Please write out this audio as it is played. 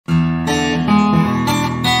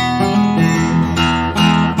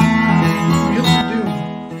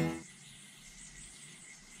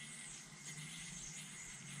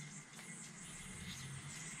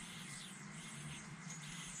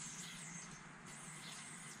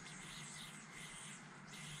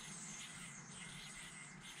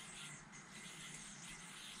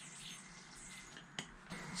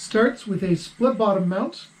Starts with a split bottom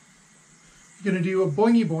mount. You're going to do a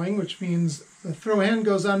boingy boing, which means the throw hand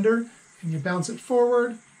goes under and you bounce it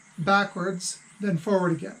forward, backwards, then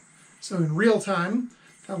forward again. So in real time,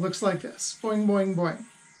 that looks like this. Boing, boing, boing.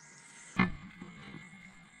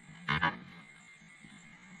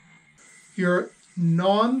 Your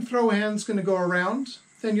non-throw hand's going to go around,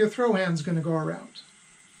 then your throw hand's going to go around.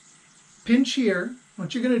 Pinch here.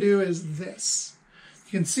 What you're going to do is this.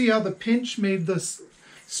 You can see how the pinch made the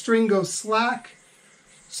string go slack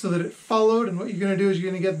so that it followed, and what you're going to do is you're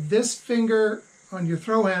going to get this finger on your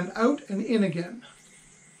throw hand out and in again,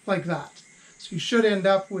 like that. So you should end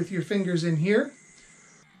up with your fingers in here.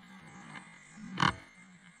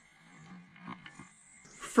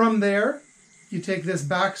 From there, you take this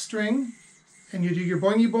back string and you do your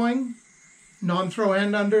boingy boing, non-throw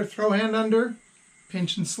hand under,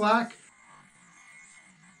 pinch and slack.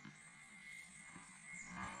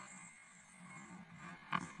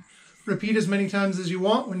 Repeat as many times as you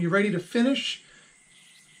want. When you're ready to finish,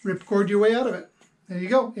 ripcord your way out of it. There you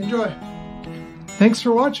go. Enjoy. Thanks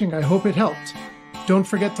for watching. I hope it helped. Don't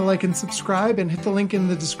forget to like and subscribe, and hit the link in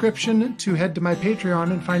the description to head to my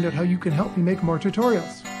Patreon and find out how you can help me make more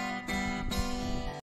tutorials.